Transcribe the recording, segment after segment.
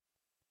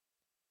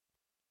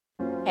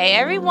Hey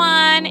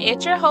everyone,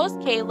 it's your host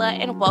Kayla,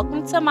 and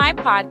welcome to my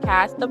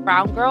podcast, The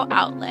Brown Girl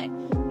Outlet,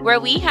 where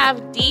we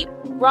have deep,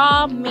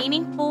 raw,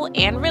 meaningful,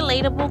 and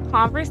relatable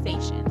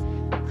conversations,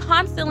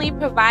 constantly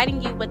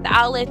providing you with the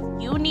outlets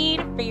you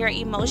need for your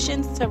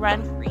emotions to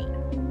run free.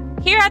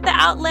 Here at the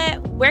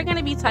Outlet, we're going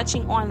to be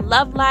touching on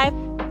love life,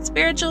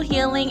 spiritual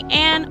healing,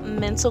 and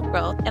mental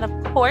growth. And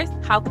of course,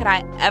 how could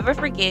I ever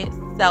forget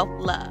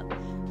self-love?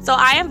 So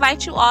I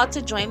invite you all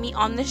to join me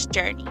on this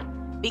journey,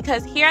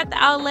 because here at the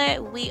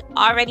Outlet, we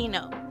already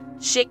know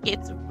shit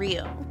gets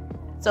real.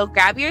 So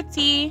grab your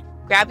tea,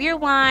 grab your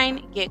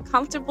wine, get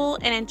comfortable,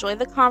 and enjoy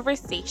the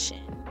conversation.